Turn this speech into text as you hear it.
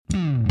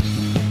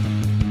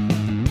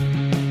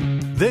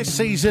This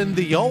season,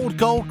 the Old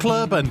Gold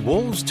Club and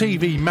Wolves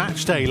TV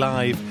Matchday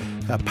Live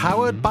are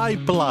powered by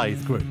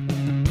Blythe Group,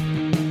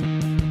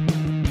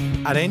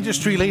 an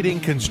industry-leading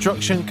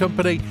construction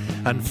company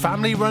and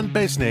family-run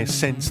business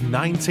since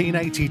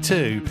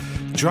 1982,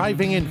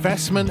 driving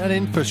investment and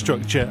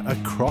infrastructure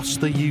across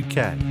the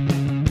UK.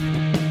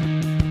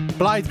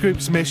 Blythe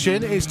Group's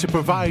mission is to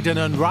provide an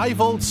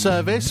unrivaled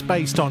service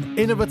based on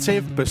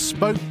innovative,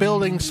 bespoke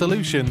building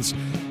solutions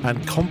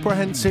and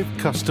comprehensive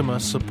customer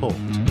support.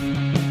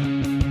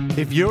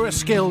 If you're a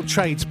skilled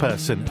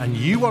tradesperson and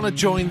you want to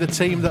join the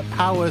team that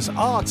powers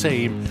our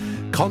team,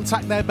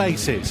 contact their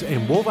bases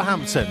in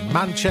Wolverhampton,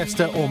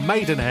 Manchester or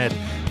Maidenhead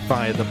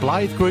via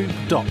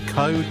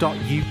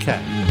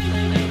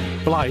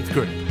theblythegroup.co.uk. Blythe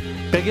Group,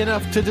 big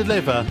enough to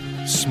deliver,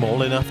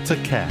 small enough to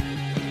care.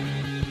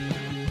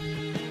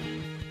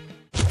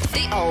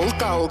 The Old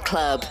Gold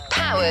Club,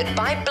 powered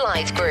by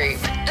Blythe Group,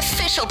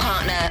 official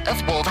partner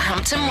of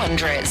Wolverhampton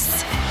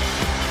Wanderers.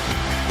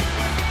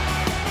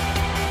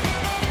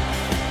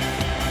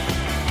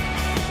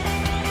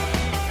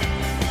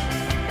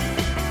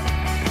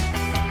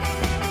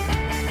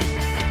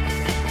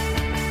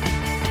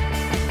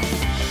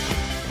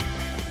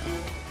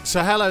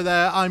 So hello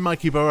there, I'm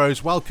Mikey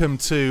Burrows. Welcome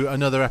to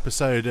another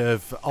episode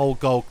of Old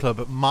Gold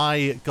Club,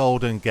 My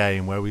Golden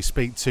Game, where we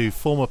speak to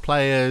former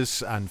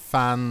players and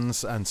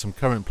fans and some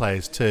current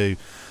players too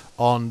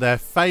on their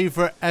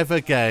favourite ever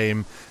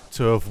game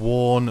to have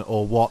worn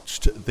or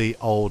watched the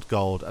Old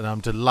Gold. And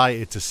I'm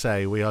delighted to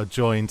say we are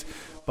joined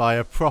by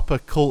a proper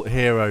cult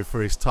hero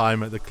for his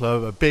time at the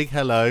club. A big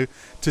hello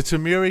to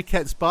Temuri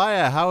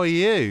Ketsbaia. How are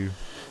you?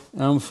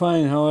 I'm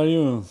fine, how are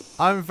you?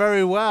 I'm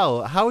very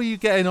well. How are you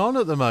getting on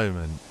at the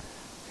moment?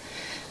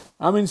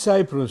 I'm in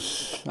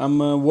Cyprus. I'm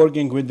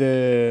working with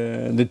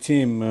the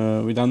team,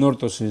 with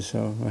Anorthosis,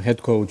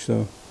 head coach.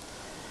 So.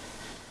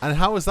 And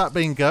how has that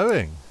been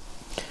going?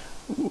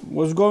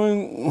 Was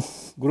going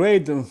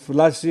great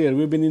last year.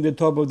 We've been in the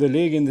top of the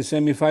league in the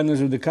semi-finals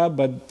of the cup,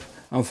 but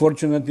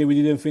unfortunately we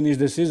didn't finish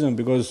the season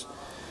because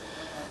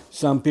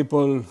some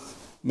people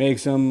make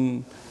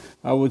some,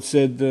 I would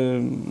say,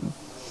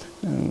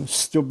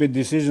 stupid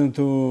decision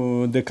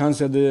to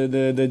cancel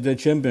the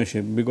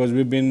championship because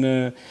we've been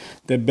the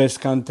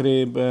best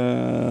country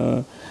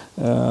we're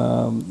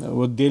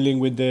dealing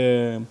with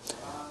the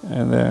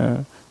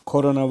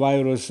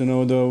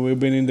coronavirus. We've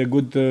been in the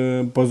good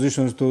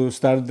positions to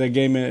start the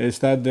game,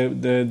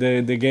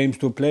 the games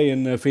to play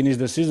and finish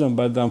the season.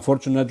 But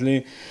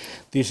unfortunately,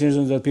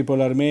 decisions that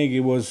people are making,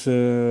 it was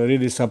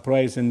really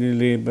surprise and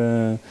really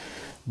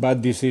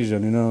bad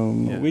decision.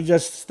 Yeah. We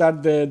just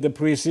start the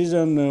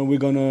pre-season. We're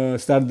gonna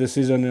start the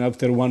season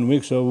after 1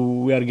 week, so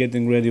we are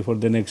getting ready for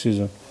the next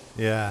season.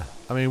 Yeah,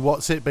 I mean,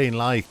 what's it been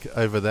like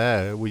over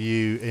there? Were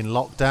you in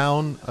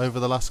lockdown over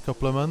the last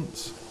couple of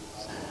months?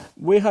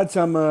 We had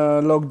some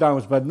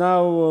lockdowns, but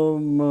now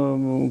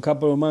a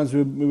couple of months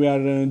we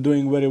are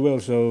doing very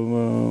well.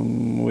 So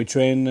we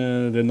train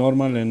the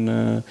normal,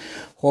 and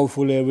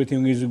hopefully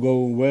everything is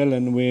going well,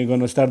 and we're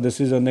gonna start the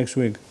season next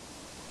week.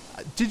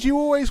 Did you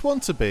always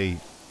want to be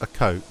a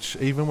coach,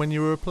 even when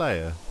you were a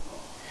player?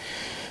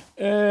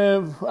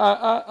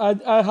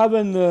 I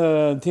haven't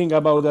think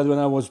about that when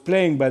I was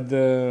playing, but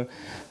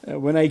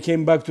when I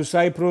came back to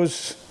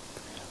Cyprus,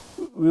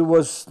 we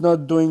was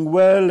not doing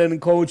well,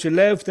 and coach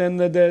left, and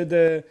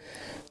the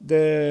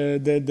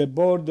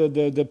board,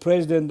 the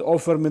president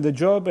offered me the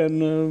job,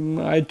 and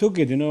I took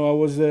it. I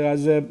was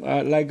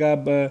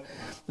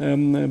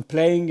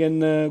playing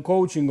and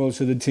coaching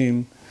also the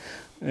team.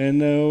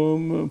 And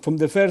from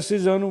the first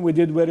season, we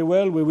did very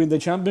well. We win the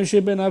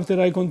championship, and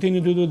after I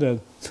continue to do that.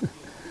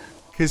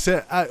 Because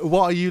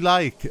what are you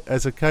like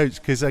as a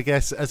coach? Because I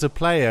guess as a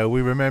player,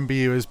 we remember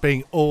you as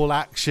being all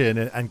action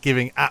and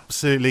giving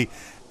absolutely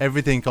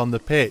everything on the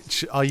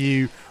pitch. Are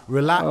you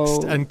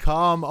relaxed and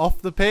calm off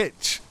the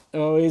pitch?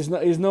 Oh, it's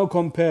no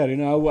compare.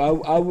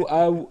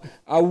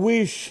 I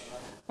wish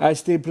I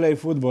still play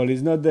football.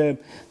 It's not the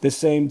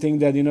same thing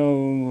that,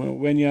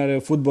 when you are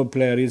a football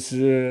player. It's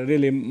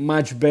really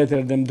much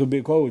better than to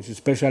be coach,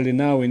 especially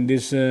now in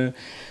these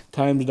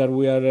times that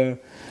we are,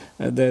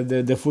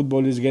 the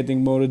football is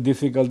getting more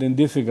difficult and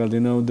difficult,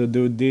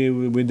 to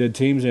deal with the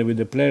teams and with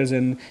the players.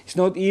 And it's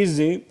not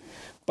easy,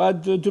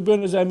 but to be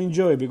honest, I'm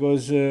enjoying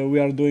because we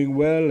are doing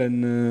well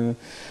and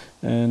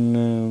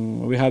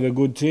we have a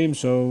good team.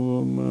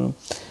 So...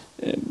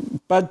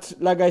 but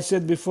like I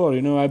said before,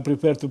 I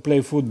prefer to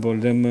play football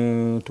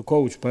than to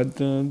coach. But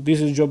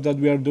this is a job that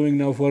we are doing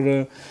now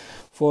for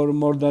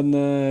more than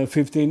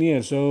 15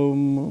 years. So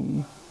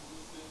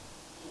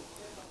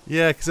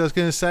yeah, because I was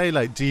going to say,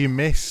 do you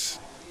miss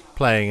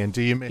playing and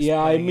do you miss?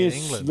 Yeah, playing I miss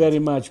in England? very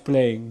much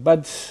playing.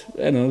 But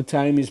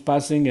time is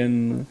passing,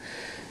 and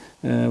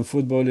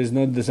football is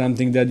not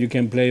something that you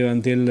can play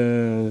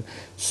until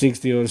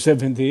 60 or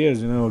 70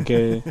 years.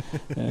 Okay,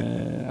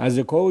 as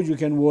a coach, you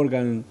can work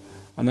on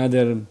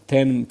another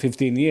 10,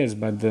 15 years,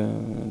 but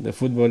the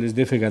football is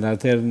difficult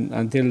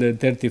until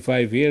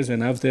 35 years,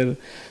 and after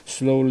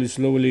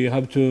slowly you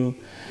have to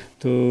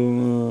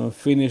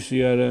finish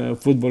your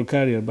football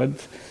career. But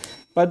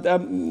but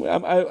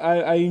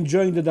I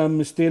enjoy that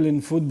I'm still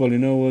in football.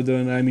 And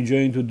I'm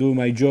enjoying to do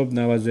my job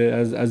now as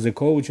a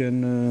coach,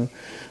 and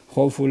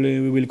hopefully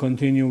we will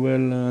continue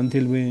well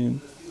until we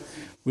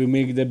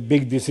make the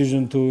big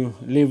decision to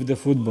leave the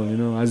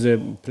football. As a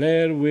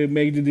player, we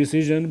make the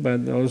decision,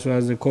 but also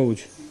as a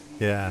coach.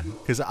 Yeah,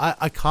 because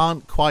I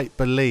can't quite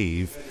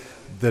believe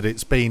that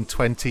it's been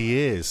 20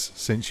 years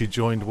since you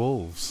joined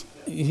Wolves.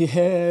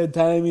 Yeah,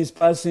 time is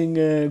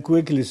passing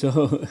quickly,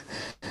 so...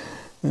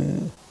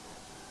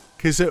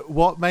 Because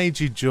what made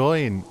you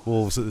join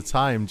Wolves at the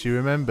time? Do you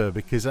remember?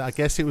 Because I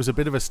guess it was a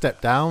bit of a step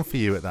down for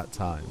you at that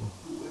time.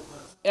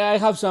 I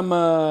have some.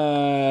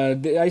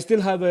 I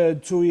still have a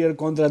 2-year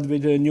contract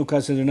with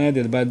Newcastle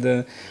United,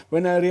 but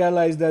when I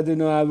realized that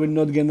I will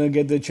not gonna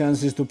get the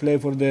chances to play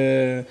for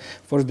the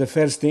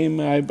first team,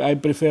 I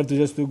prefer to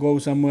just to go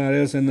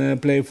somewhere else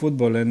and play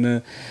football.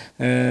 And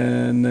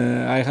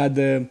I had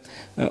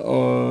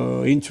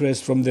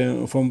interest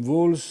from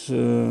Wolves.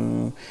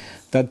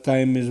 That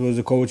time it was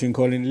a coach in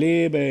Colin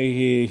Lieb.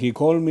 He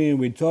called me,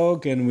 we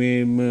talked,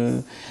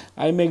 and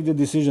I make the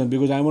decision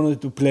because I wanted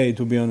to play,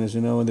 to be honest,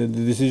 the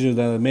decisions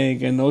that I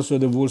make. And also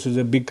the Wolves is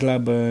a big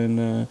club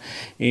in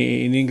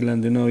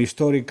England,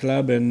 historic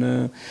club,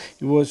 and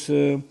it was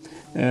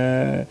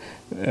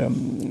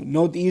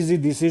not easy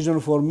decision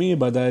for me,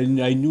 but I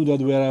knew that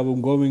where I was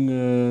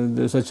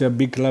going, such a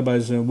big club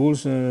as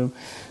Wolves,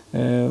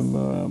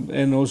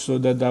 and also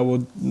that I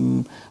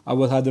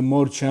would have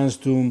more chance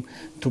to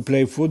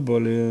play football.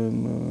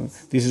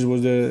 This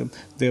was the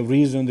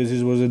reason.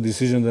 This was a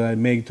decision that I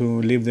made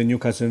to leave the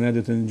Newcastle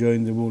United and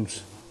join the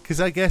Wolves. Because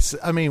I guess,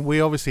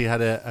 we obviously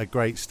had a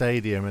great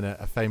stadium and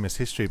a famous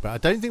history, but I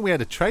don't think we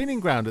had a training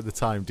ground at the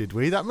time, did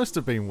we? That must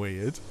have been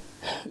weird.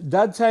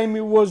 That time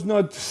it was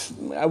not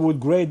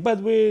great,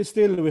 but we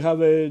have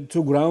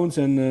 2 grounds,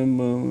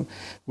 and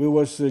we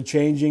was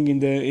changing in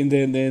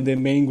the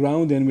main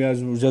ground, and we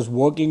was just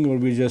walking, or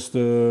we just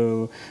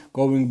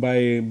going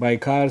by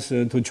cars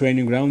to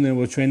training ground and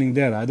was training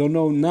there. I don't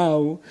know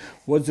now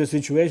what's the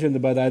situation,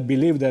 but I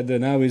believe that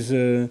now is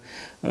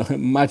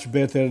much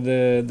better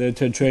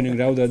the training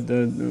ground that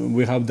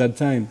we have that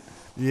time.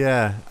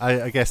 Yeah,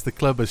 I guess the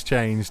club has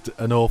changed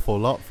an awful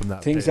lot from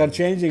that. Things period. are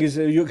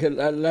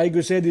changing. Like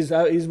you said,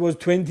 it was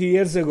 20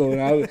 years ago.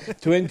 Now,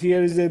 20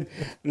 years is a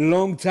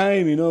long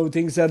time.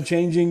 Things are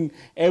changing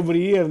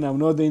every year now,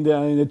 not in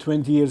the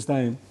 20 years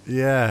time.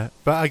 Yeah,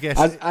 but I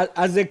guess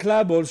as a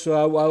club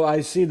also,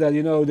 I see that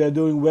they're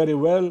doing very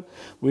well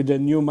with the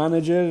new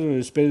manager.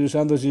 Espirito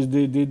Santos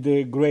did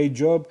a great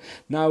job.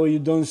 Now you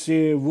don't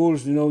see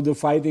Wolves, the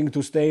fighting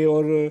to stay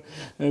or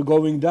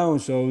going down.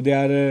 So they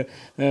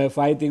are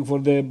fighting for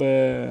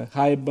the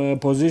high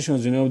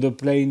positions, to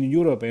play in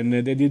Europe, and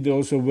they did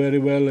also very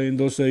well in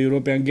those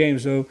European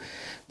games. So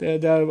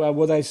they are,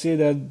 what I see,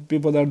 that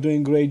people are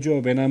doing great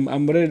job, and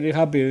I'm really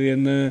happy,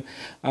 and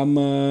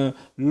I'm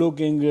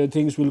looking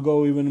things will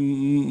go even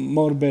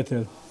more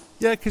better.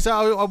 Yeah, because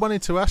I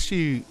wanted to ask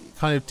you,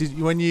 kind of,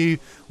 when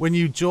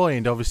you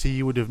joined, obviously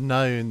you would have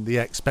known the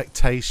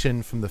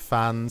expectation from the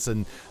fans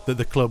and that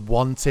the club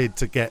wanted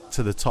to get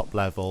to the top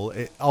level.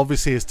 It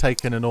obviously has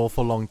taken an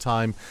awful long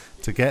time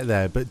to get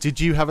there, but did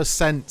you have a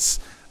sense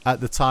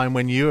at the time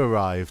when you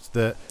arrived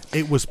that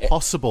it was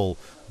possible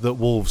that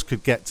Wolves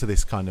could get to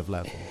this kind of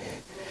level?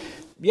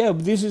 Yeah,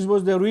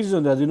 was the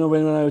reason that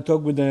when I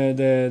talked with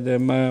the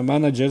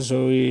manager,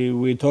 so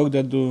we talked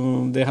that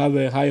they have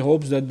high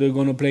hopes that they're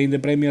going to play in the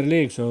Premier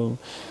League. So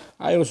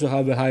I also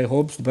have high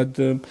hopes, but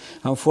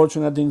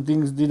unfortunately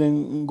things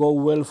didn't go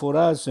well for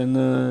us,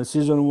 and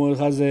season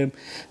has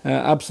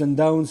ups and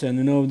downs,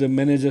 and the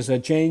managers are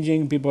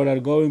changing, people are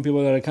going,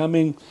 people are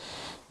coming.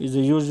 It's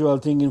the usual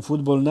thing in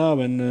football now,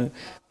 and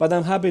but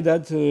I'm happy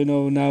that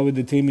now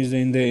the team is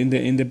in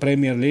the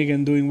Premier League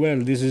and doing well.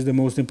 This is the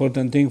most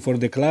important thing for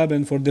the club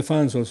and for the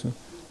fans also.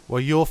 Well,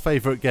 your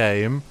favourite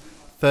game,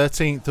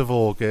 13th of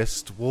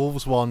August,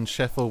 Wolves 1,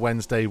 Sheffield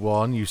Wednesday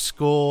 1. You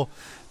score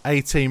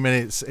 18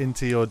 minutes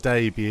into your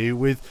debut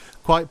with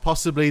quite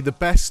possibly the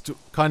best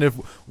kind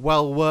of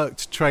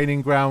well-worked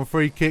training ground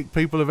free kick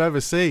people have ever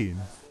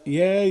seen.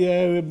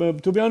 Yeah.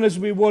 But to be honest,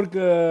 we work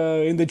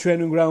in the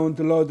training ground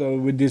a lot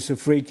with this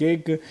free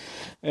kick,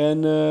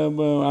 and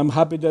I'm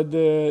happy that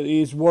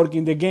it's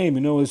working the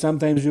game.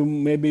 Sometimes you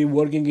may be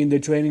working in the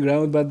training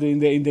ground, but in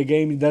the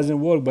game it doesn't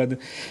work. But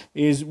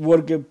it's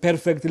working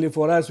perfectly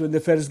for us with the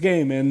first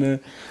game, and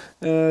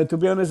to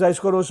be honest, I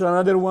scored also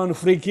another one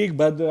free kick,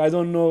 but I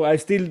don't know. I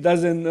still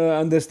doesn't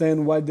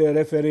understand why the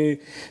referee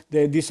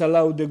they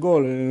disallowed the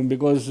goal,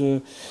 because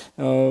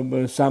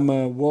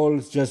some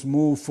walls just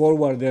move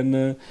forward,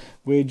 and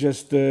we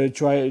just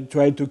try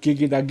to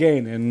kick it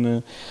again.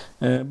 And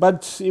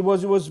but it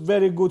was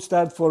very good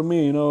start for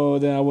me.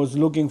 That I was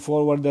looking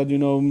forward that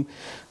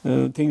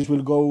things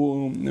will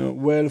go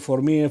well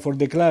for me and for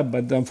the club,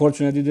 but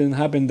unfortunately it didn't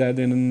happen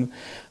that.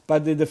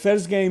 But the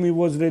first game, it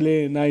was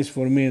really nice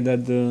for me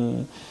that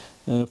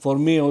for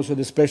me also,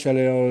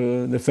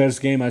 especially the first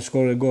game I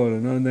scored a goal,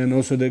 and then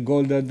also the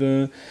goal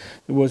that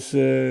was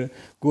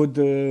good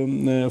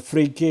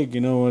free kick.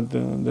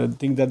 The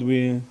thing that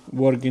we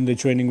work in the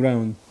training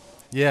ground.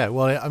 Yeah,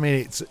 well, I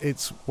mean,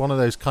 it's one of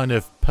those kind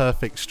of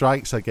perfect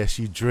strikes, I guess,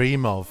 you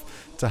dream of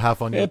to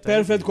have on your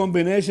perfect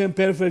combination,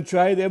 perfect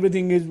try.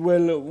 Everything is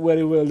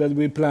very well that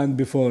we planned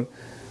before.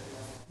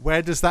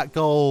 Where does that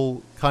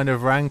goal kind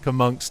of rank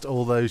amongst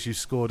all those you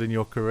scored in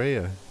your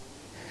career?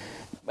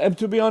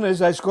 To be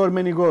honest, I scored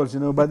many goals,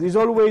 but it's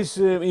always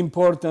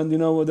important,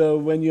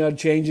 when you are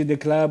changing the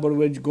club or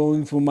when you're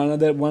going from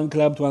one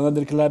club to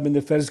another club in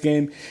the first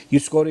game, you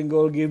scoring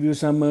goal give you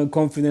some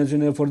confidence,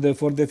 for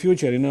the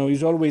future,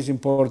 it's always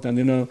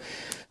important,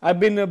 I've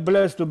been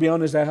blessed, to be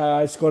honest.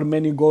 I scored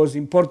many goals,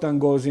 important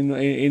goals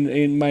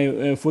in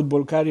my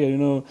football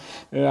career.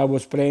 I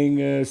was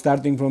playing,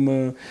 starting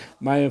from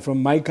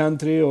my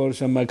country or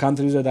some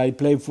countries that I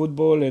play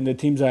football and the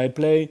teams that I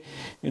play.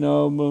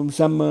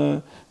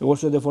 Some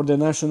also for the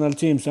national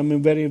team.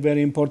 Some very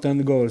very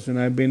important goals, and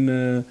I've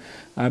been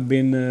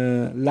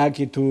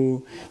lucky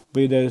to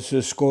be the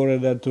scorer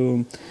that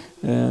to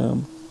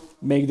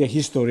make the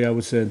history, I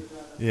would say.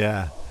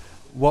 Yeah.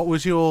 What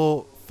was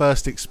your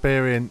first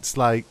experience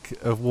like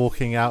of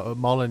walking out at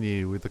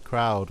Molineux with the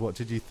crowd? What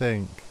did you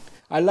think?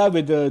 I love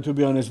it, to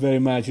be honest, very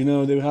much.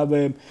 They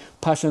have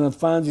passionate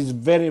fans. It's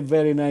very,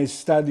 very nice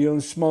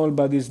stadium, small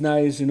but it's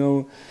nice,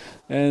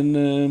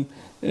 and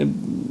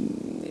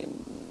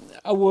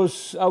I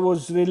was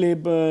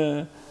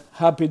really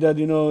happy that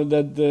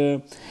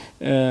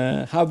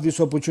have this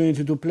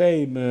opportunity to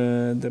play.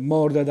 The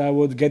more that I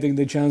was getting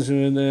the chance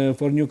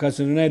for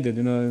Newcastle United.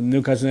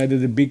 Newcastle United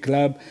is a big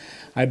club.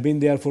 I've been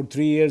there for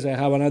 3 years. I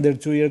have another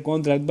 2-year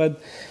contract. But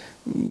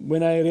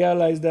when I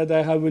realized that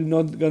I will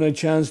not get a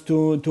chance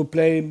to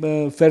play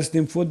first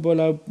in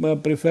football, I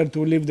prefer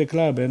to leave the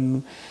club.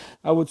 And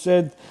I would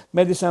say,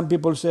 maybe some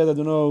people say that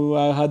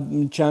I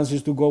had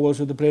chances to go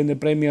also to play in the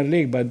Premier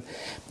League, but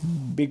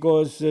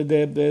because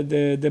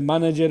the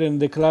manager and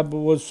the club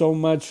was so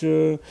much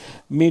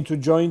me to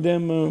join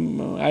them,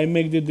 I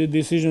make the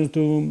decision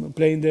to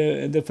play in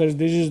the first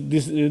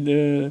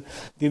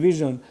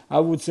division. I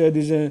would say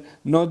this is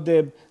not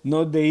the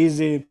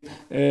easy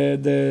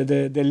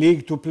the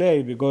league to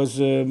play, because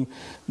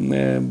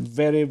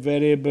very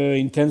very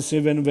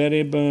intensive and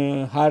very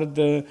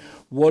hard.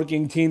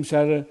 Working teams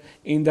are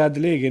in that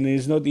league, and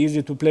it's not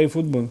easy to play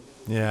football.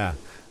 Yeah,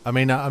 I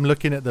mean, I'm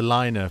looking at the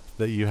lineup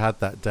that you had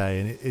that day,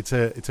 and it's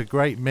a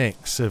great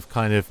mix of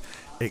kind of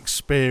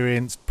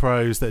experienced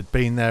pros that had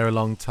been there a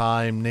long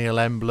time, Neil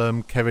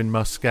Emblem, Kevin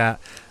Muscat,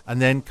 and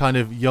then kind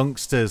of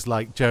youngsters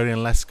like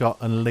Julian Lescott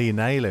and Lee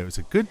Naylor. It was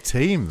a good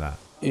team, that.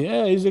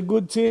 Yeah, it's a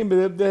good team.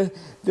 The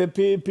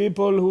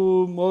people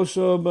who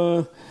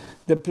also.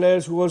 The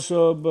players who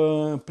also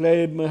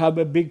have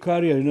a big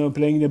career,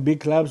 playing the big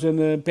clubs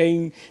and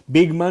paying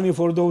big money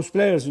for those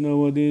players.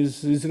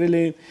 It's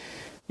really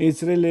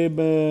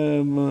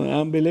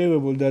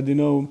unbelievable that,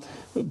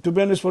 to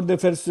be honest, for the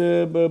first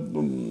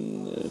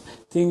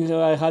thing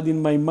I had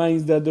in my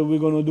mind that we're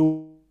going to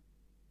do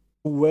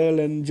well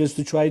and just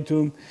to try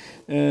to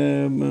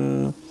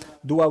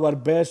do our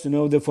best,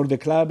 for the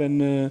club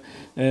and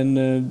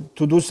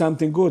to do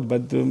something good.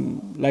 But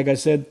like I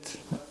said,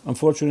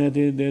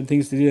 unfortunately, the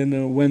things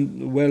didn't went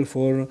well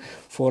for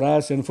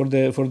us and for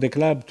the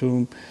club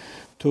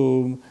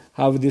to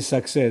have this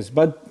success.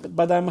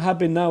 But I'm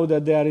happy now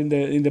that they are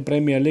in the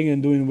Premier League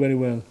and doing very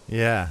well.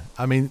 Yeah,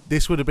 I mean,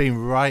 this would have been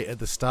right at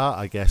the start,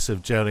 I guess,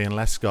 of Julian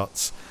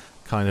Lescott's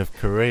kind of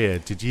career.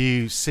 Did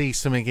you see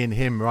something in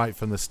him right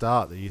from the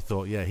start that you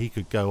thought, yeah, he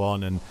could go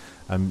on and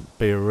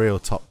be a real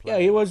top player?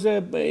 Yeah,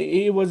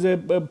 he was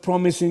a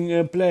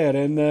promising player,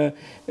 and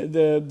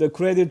the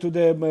credit to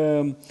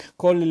the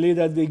Colin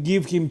that they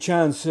give him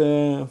chance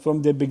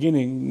from the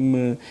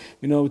beginning,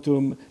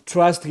 to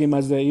trust him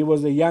he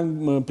was a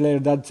young player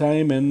that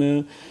time,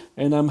 and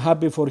I'm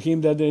happy for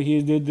him that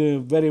he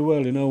did very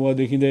well.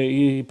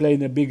 He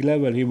played in a big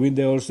level. He won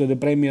also the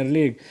Premier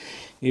League.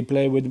 He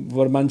played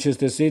for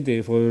Manchester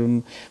City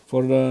for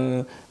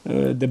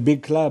the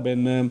big club,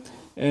 and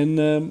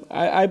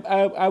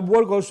I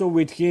work also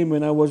with him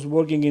when I was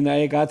working in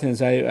AEK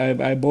Athens.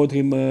 I bought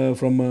him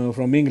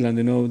from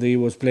England. He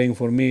was playing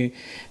for me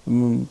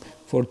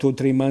for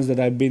 2-3 months that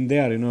I've been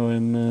there.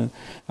 And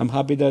I'm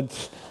happy that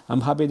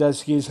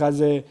he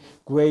has a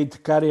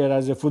great career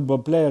as a football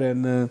player,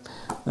 and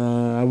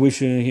I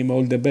wish him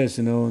all the best.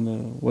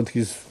 And what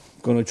he's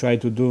going to try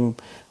to do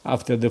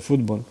after the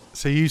football.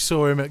 So you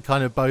saw him at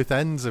kind of both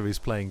ends of his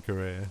playing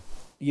career?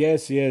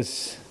 Yes.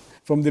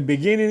 From the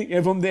beginning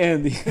and from the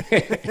end,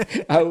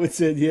 I would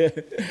say, yeah.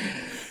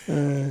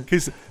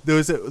 Because there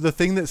was the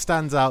thing that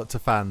stands out to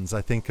fans,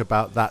 I think,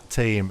 about that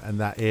team and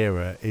that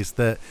era is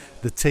that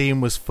the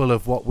team was full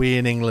of what we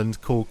in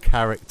England call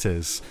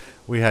characters.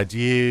 We had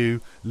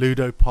you,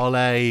 Ludo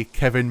Polle,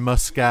 Kevin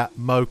Muscat,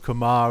 Mo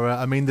Kamara.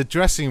 I mean, the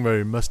dressing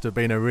room must have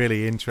been a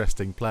really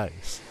interesting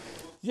place.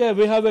 Yeah,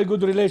 we have a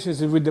good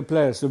relationship with the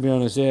players, to be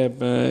honest. Yeah,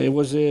 it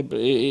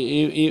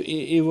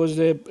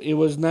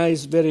was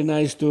nice, very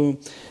nice to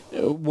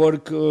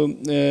work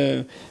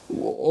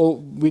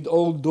with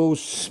all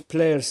those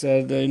players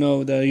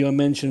that you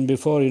mentioned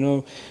before.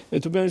 To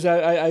be honest,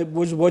 I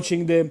was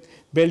watching the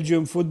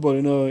Belgium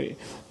football. The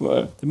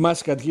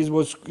mascot.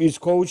 He's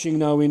coaching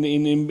now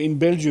in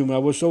Belgium. I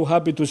was so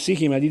happy to see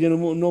him. I didn't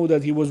know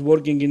that he was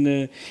working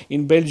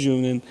in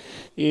Belgium, and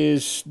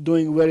he's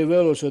doing very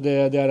well also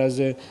there as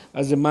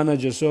a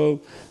manager.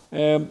 So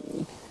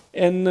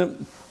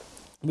and.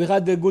 We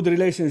had a good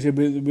relationship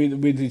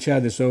with each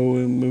other, so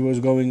if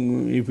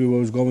we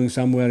was going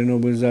somewhere,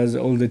 with us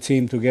all the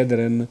team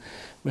together, and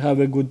I have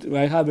a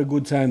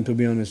good time, to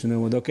be honest.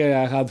 Okay,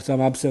 I have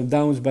some ups and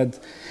downs, but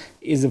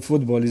it's a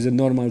football, it's a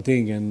normal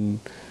thing, and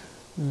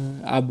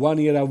 1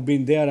 year I've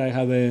been there, I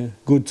have a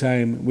good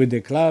time with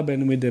the club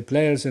and with the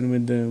players and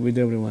with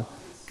everyone.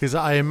 Because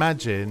I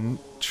imagine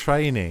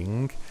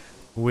training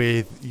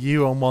with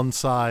you on one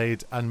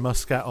side and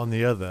Muscat on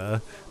the other,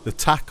 the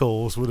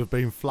tackles would have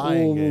been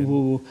flying in.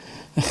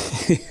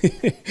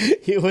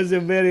 He was a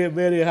very,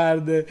 very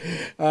hard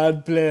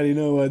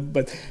player,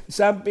 But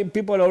some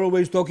people are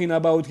always talking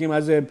about him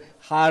as a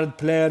hard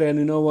player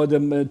and,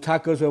 the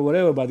tackles or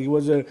whatever. But he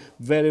was a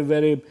very,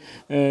 very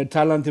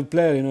talented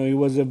player. He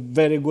was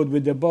very good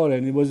with the ball,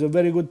 and he was a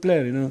very good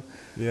player.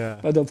 Yeah.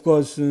 But of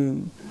course.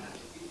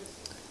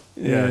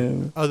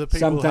 Other people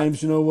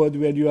sometimes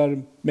when you are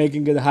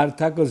making the hard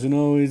tackles,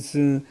 it's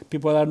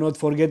people are not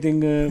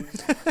forgetting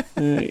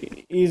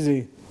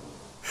easy.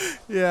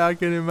 Yeah, I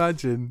can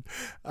imagine.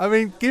 I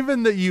mean,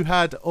 given that you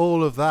had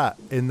all of that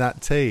in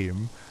that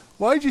team,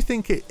 why do you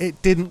think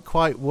it didn't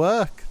quite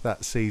work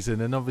that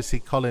season? And obviously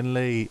Colin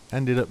Lee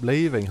ended up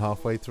leaving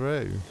halfway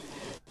through.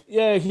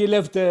 Yeah, he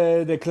left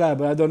the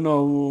club. I don't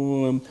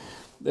know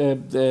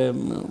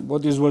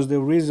what was the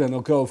reason.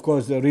 Okay, of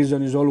course, the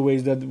reason is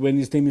always that when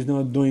his team is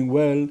not doing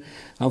well,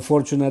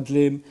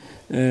 unfortunately,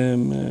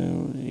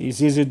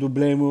 it's easy to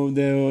blame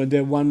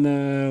the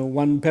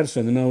one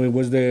person. It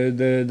was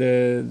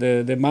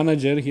the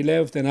manager. He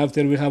left, and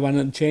after we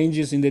have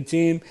changes in the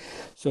team,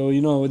 so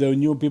the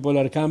new people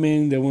are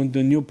coming. They want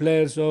the new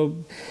players,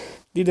 so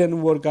didn't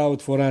work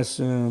out for us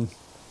in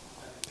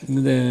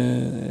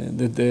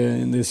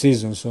the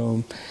season.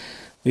 So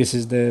this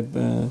is the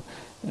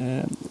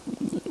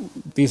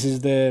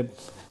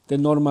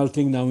normal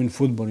thing now in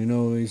football.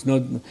 It's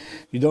not,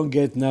 you don't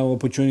get now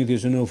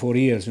opportunities for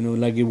years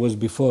like it was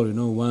before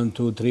 1,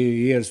 2, 3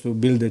 years to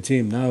build a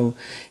team. Now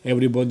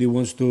everybody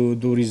wants to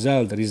do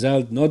result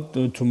not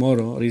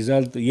tomorrow,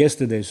 result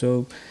yesterday,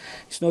 so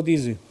it's not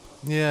easy.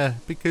 Yeah,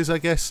 because I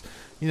guess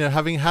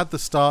having had the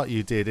start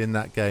you did in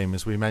that game,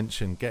 as we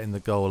mentioned, getting the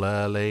goal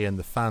early, and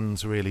the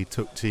fans really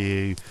took to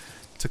you,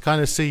 to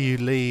kind of see you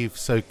leave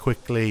so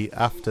quickly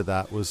after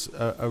that was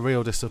a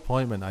real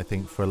disappointment, I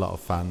think, for a lot of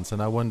fans.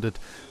 And I wondered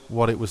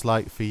what it was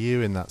like for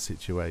you in that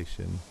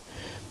situation.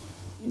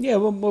 Yeah,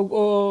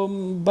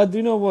 but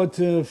you know what?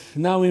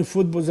 Now in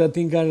football, I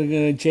think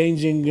are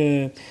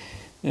changing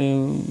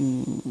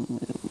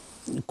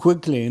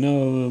quickly.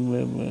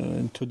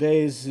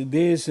 Today is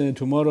this,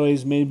 tomorrow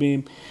is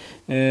maybe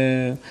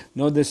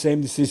not the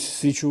same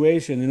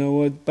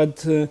situation.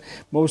 But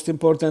most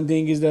important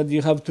thing is that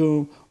you have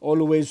to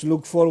always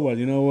look forward.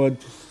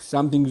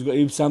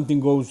 If something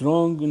goes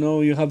wrong,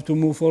 you have to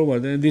move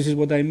forward. And this is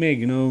what I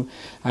make.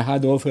 I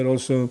had offer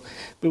also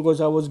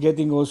because I was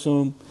getting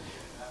also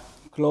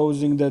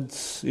closing that.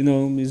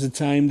 Is a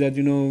time that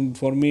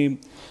for me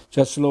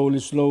just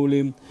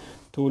slowly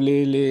to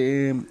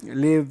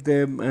leave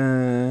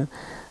the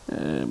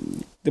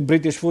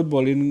British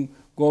football in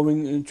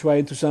going and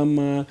try to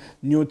some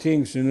new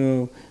things.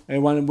 I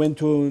went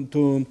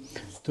to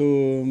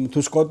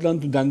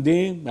Scotland, to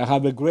Dundee. I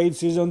have a great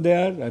season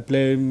there. I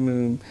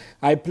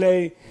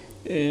play.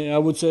 I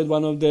would say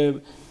one of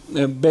the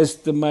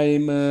best my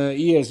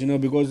years.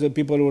 Because the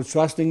people were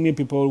trusting me.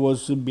 People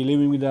was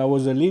believing that I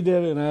was a leader,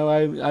 and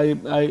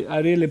I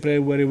really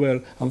played very well.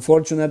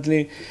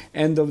 Unfortunately,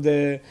 end of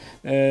the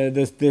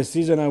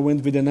season, I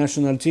went with the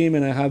national team,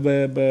 and I have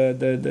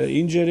the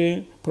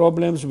injury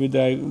problems with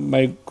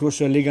my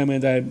cruciate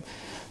ligament. I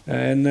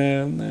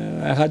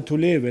had to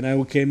leave, and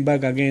I came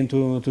back again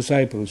to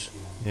Cyprus.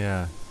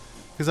 Yeah,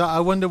 because I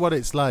wonder what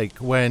it's like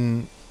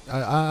when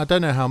I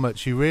don't know how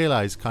much you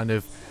realise kind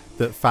of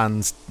that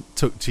fans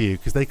took to you,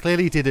 because they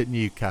clearly did at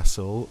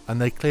Newcastle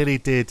and they clearly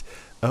did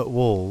at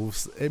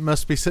Wolves. It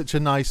must be such a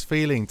nice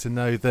feeling to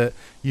know that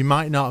you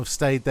might not have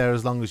stayed there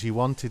as long as you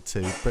wanted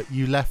to, but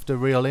you left a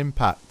real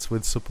impact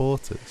with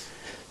supporters.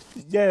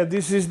 Yeah,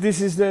 this is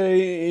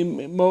the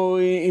more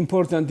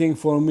important thing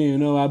for me.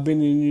 I've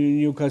been in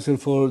Newcastle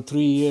for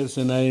 3 years,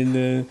 and I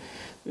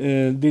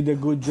did a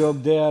good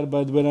job there.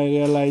 But when I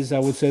realized I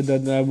would say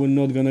that I was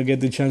not gonna get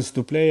the chance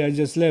to play, I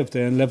just left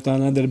and left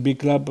another big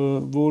club,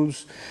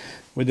 Wolves,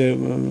 with a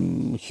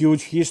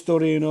huge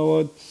history.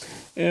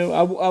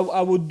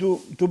 I would do.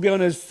 To be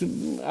honest,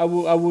 I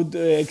would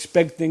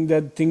expecting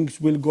that things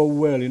will go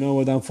well.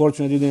 What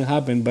unfortunately didn't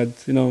happen, but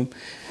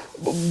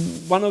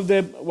one of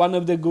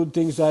the good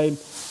things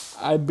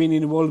I've been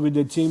involved with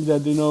the team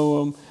that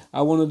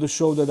I wanted to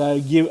show that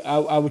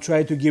I will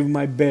try to give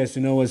my best.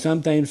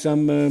 Sometimes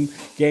some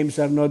games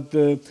are not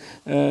the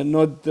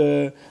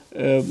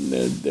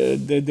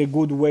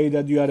good way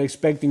that you are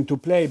expecting to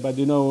play, but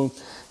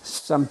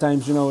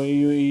sometimes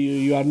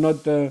you are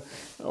not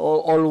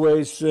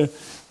always.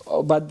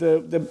 But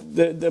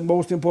the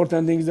most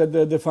important thing is that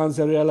the fans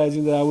are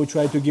realizing that I will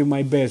try to give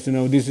my best.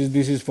 This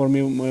is for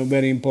me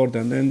very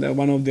important, and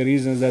one of the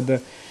reasons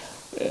that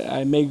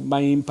I make my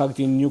impact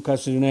in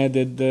Newcastle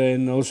United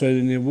and also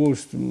in the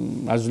Wolves.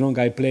 As long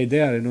as I play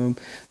there,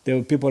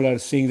 the people are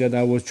seeing that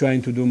I was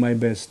trying to do my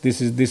best. This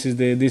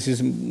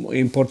is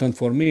important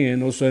for me,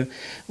 and also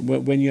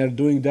when you are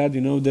doing that,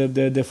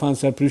 the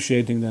fans are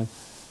appreciating that.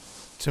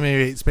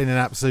 Temuri, it's been an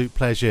absolute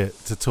pleasure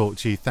to talk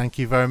to you. Thank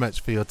you very much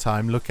for your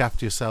time. Look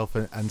after yourself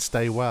and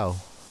stay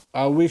well.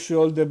 I wish you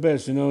all the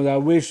best. I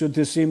wish you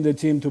to see the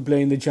team to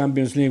play in the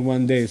Champions League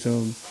one day.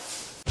 So.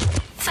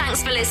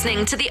 Thanks for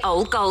listening to the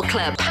Old Gold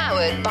Club,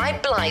 powered by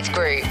Blythe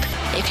Group.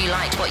 If you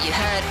liked what you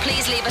heard,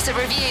 please leave us a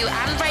review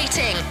and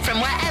rating from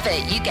wherever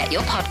you get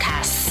your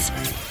podcasts.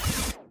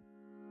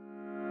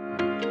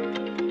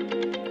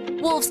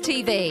 Wolves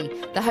TV,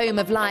 the home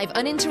of live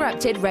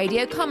uninterrupted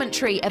radio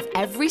commentary of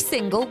every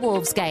single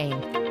Wolves game.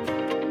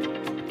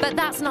 But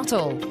that's not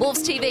all.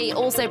 Wolves TV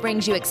also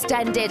brings you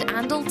extended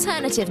and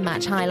alternative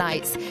match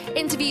highlights,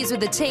 interviews with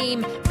the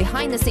team,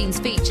 behind-the-scenes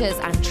features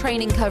and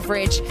training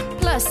coverage,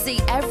 plus see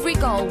every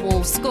goal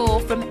Wolves score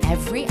from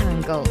every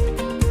angle.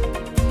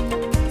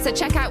 So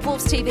check out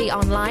Wolves TV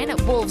online at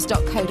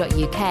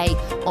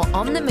wolves.co.uk or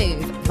on the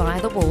move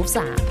via the Wolves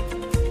app.